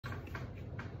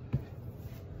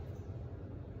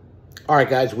All right,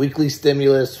 guys, weekly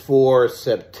stimulus for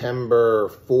September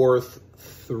 4th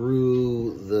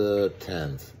through the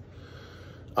 10th.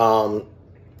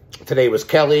 Today was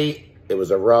Kelly. It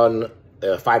was a run,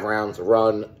 5 rounds, a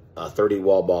run, 30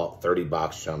 wall ball, 30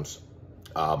 box jumps.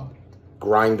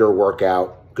 Grinder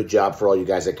workout. Good job for all you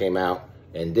guys that came out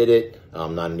and did it.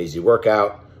 Not an easy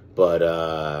workout, but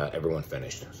everyone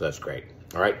finished, so that's great.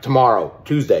 All right, tomorrow,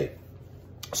 Tuesday.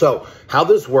 So how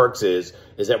this works is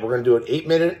that we're going to do an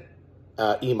 8-minute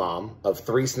EMOM of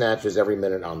 3 snatches every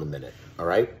minute on the minute, all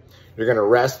right? You're going to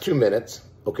rest 2 minutes,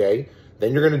 okay?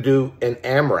 Then you're going to do an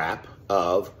AMRAP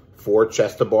of 4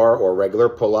 chest-to-bar or regular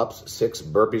pull-ups, 6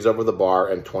 burpees over the bar,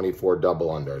 and 24 double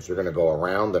unders. You're going to go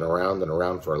around and around and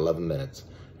around for 11 minutes.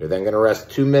 You're then going to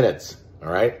rest 2 minutes,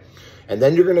 all right? And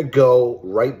then you're going to go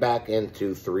right back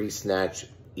into 3 snatch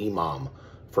EMOM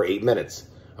for 8 minutes.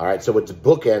 All right, so it's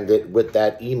bookended with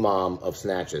that EMOM of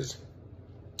snatches.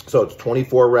 So it's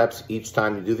 24 reps each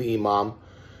time you do the EMOM.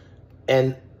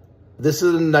 And this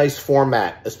is a nice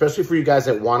format, especially for you guys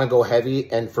that want to go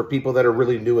heavy and for people that are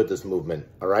really new at this movement,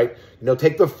 all right? You know,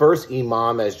 take the first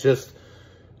EMOM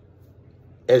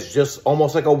as just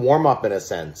almost like a warm-up in a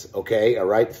sense, okay? All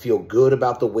right, feel good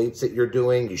about the weights that you're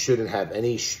doing. You shouldn't have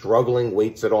any struggling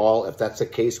weights at all. If that's the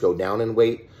case, go down in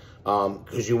weight.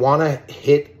 Because you want to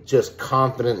hit just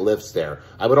confident lifts there.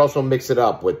 I would also mix it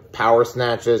up with power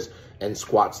snatches and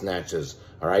squat snatches,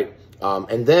 all right?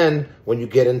 And then when you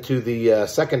get into the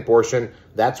second portion,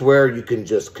 that's where you can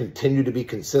just continue to be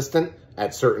consistent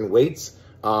at certain weights,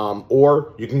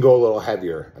 or you can go a little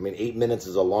heavier. I mean, 8 minutes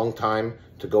is a long time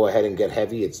to go ahead and get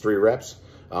heavy. It's 3 reps,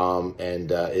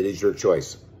 and it is your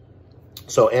choice.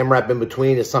 So AMRAP in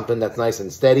between is something that's nice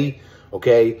and steady.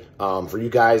 Okay, for you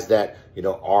guys that, you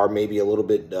know, are maybe a little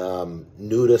bit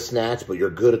new to snatch, but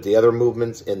you're good at the other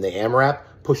movements in the AMRAP,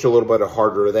 push a little bit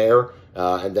harder there.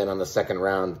 And then on the second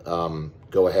round,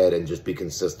 go ahead and just be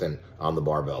consistent on the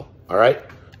barbell. All right?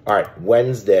 All right,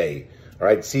 Wednesday. All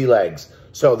right, sea legs.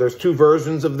 So there's 2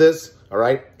 versions of this. All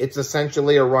right? It's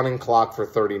essentially a running clock for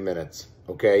 30 minutes.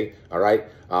 Okay? All right?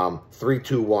 3,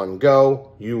 2, 1,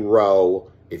 go. You row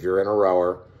if you're in a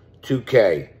rower.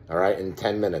 2K. All right? In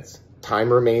 10 minutes.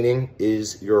 Time remaining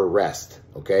is your rest,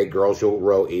 okay? Girls, you'll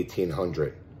row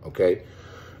 1,800, okay?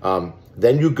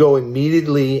 Then you go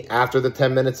immediately after the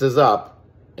 10 minutes is up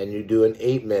and you do an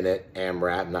 8-minute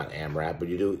AMRAP, not AMRAP, but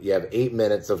you have 8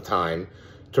 minutes of time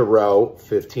to row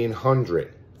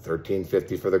 1,500,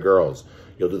 1,350 for the girls.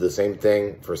 You'll do the same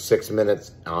thing for 6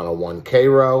 minutes on a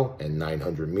 1K row and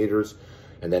 900 meters,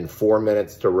 and then 4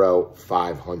 minutes to row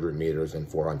 500 meters and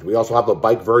 400. We also have a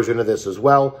bike version of this as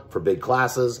well for big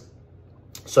classes.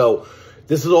 So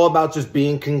this is all about just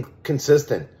being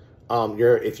consistent.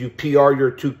 If you PR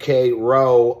your 2K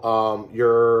row,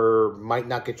 you might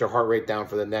not get your heart rate down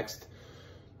for the next,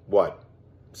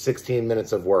 16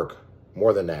 minutes of work.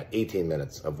 More than that, 18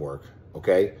 minutes of work,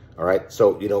 okay? All right,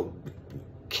 so, you know,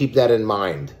 keep that in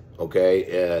mind,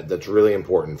 okay? That's really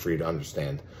important for you to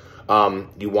understand.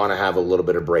 You want to have a little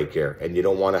bit of break here, and you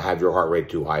don't want to have your heart rate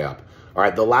too high up. All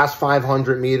right, the last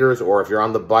 500 meters, or if you're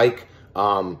on the bike,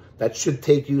 that should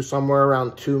take you somewhere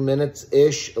around 2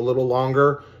 minutes-ish, a little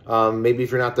longer, maybe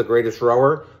if you're not the greatest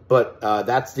rower, but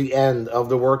that's the end of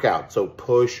the workout, so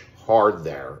push hard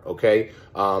there, okay?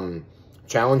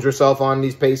 Challenge yourself on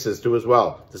these paces too as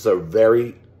well. This is a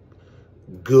very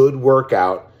good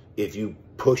workout if you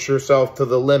push yourself to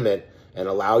the limit and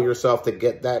allow yourself to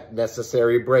get that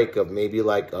necessary break of maybe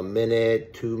like a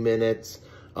minute, 2 minutes,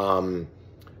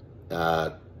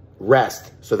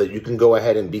 rest so that you can go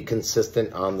ahead and be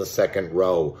consistent on the second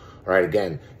row. All right,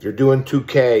 again, if you're doing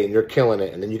 2K and you're killing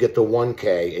it and then you get to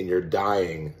 1K and you're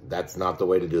dying, that's not the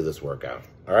way to do this workout.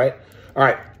 All right? All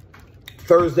right.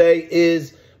 Thursday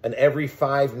is an every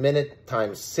 5 minute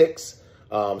times 6.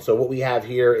 So what we have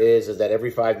here is that every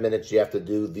 5 minutes you have to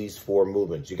do these 4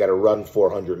 movements. You got to run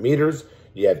 400 meters.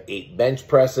 You have 8 bench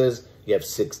presses. You have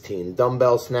 16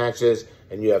 dumbbell snatches,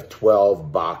 and you have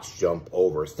 12 box jump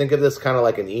overs. Think of this kind of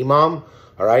like an EMOM,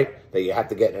 all right, that you have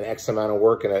to get an X amount of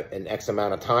work in an X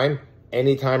amount of time.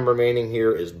 Any time remaining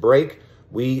here is break.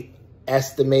 We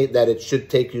estimate that it should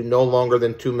take you no longer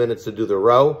than 2 minutes to do the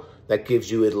row. That gives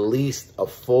you at least a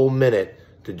full minute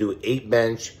to do 8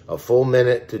 bench, a full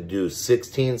minute to do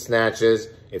 16 snatches.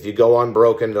 If you go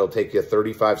unbroken, it'll take you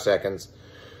 35 seconds.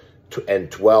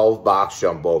 And 12 box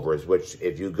jump overs, which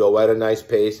if you go at a nice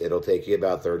pace, it'll take you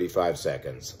about 35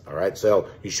 seconds. All right, so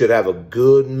you should have a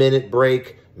good minute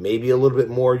break, maybe a little bit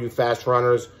more, you fast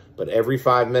runners, but every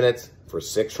 5 minutes for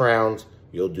 6 rounds,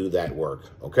 you'll do that work,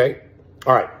 okay?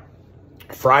 All right,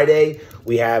 Friday,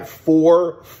 we have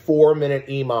 4 4-minute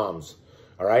EMOMs,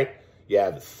 all right? you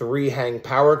have 3 hang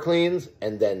power cleans,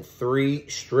 and then 3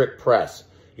 strict press.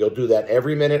 You'll do that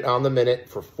every minute on the minute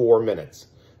for 4 minutes.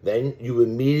 Then you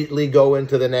immediately go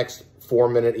into the next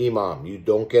 4-minute EMOM. You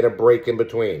don't get a break in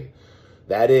between.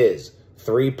 That is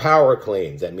 3 power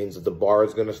cleans. That means that the bar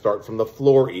is going to start from the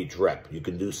floor each rep. You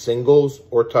can do singles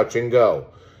or touch and go.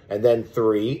 And then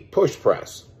 3 push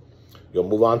press. You'll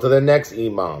move on to the next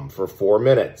EMOM for 4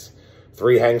 minutes.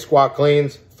 3 hang squat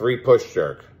cleans, 3 push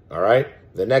jerk. All right?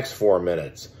 The next 4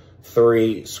 minutes.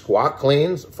 3 squat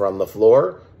cleans from the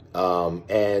floor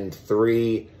and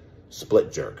 3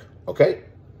 split jerk. Okay?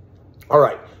 All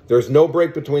right. There's no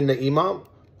break between the EMOM.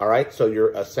 All right, so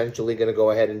you're essentially going to go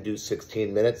ahead and do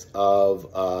 16 minutes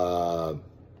of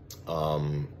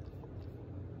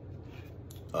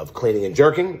cleaning and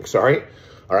jerking. Sorry.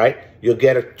 All right, you'll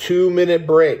get a 2-minute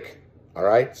break. All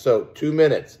right, so 2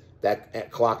 minutes.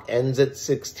 That clock ends at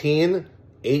 16,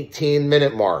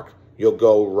 18-minute mark. You'll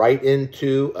go right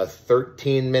into a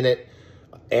 13-minute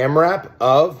AMRAP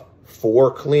of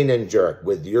 4 clean and jerk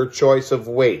with your choice of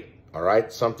weight. All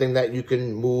right, something that you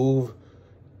can move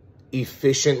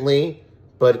efficiently,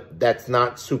 but that's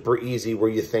not super easy where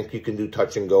you think you can do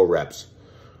touch and go reps.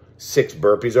 6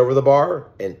 burpees over the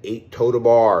bar and 8 toe to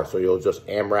bar. So you'll just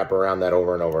AMRAP around that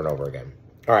over and over and over again.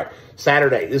 All right,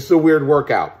 Saturday. This is a weird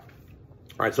workout.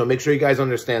 All right, so make sure you guys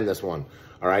understand this one.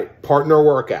 All right, partner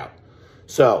workout.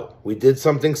 So we did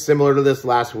something similar to this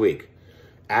last week.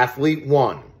 Athlete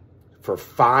 1 for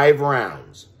 5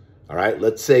 rounds. All right,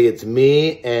 let's say it's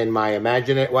me and my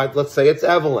imaginary wife. Let's say it's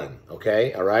Evelyn,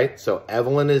 okay? All right, so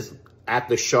Evelyn is at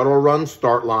the shuttle run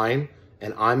start line,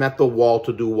 and I'm at the wall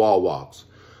to do wall walks.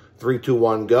 3, 2,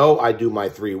 1, go. I do my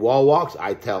 3 wall walks.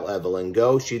 I tell Evelyn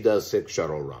go. She does 6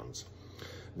 shuttle runs.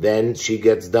 Then she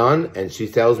gets done, and she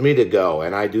tells me to go,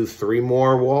 and I do 3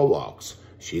 more wall walks.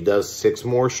 She does 6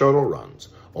 more shuttle runs.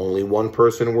 Only 1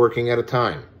 person working at a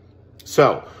time.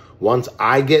 So once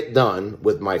I get done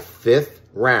with my 5th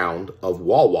round of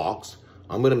wall walks,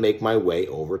 I'm going to make my way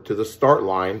over to the start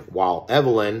line while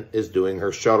Evelyn is doing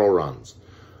her shuttle runs.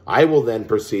 I will then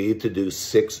proceed to do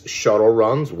 6 shuttle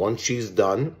runs once she's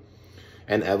done,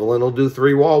 and Evelyn will do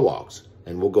 3 wall walks,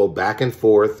 and we'll go back and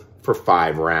forth for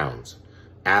 5 rounds.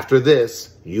 After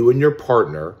this, you and your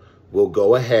partner will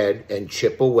go ahead and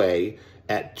chip away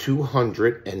at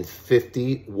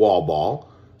 250 wall ball.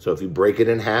 So if you break it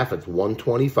in half, it's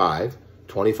 125,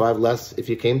 25 less if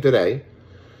you came today.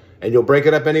 And you'll break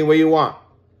it up any way you want.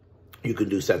 You can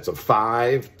do sets of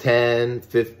 5, 10,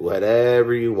 50,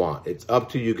 whatever you want. It's up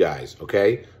to you guys,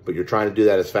 okay? But you're trying to do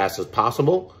that as fast as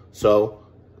possible. So,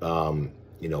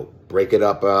 you know, break it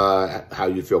up how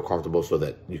you feel comfortable so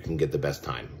that you can get the best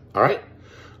time. All right?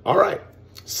 All right.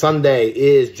 Sunday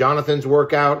is Jonathan's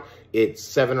workout. It's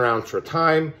 7 rounds for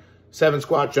time. 7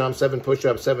 squat jumps, 7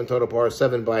 push-ups, 7 total bars,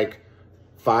 7 bike,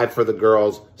 5 for the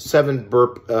girls, 7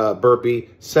 burpee,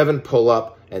 7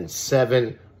 pull-up, and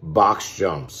 7 box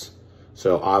jumps.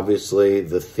 So obviously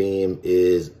the theme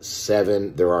is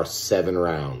 7. There are 7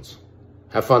 rounds.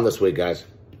 Have fun this week, guys.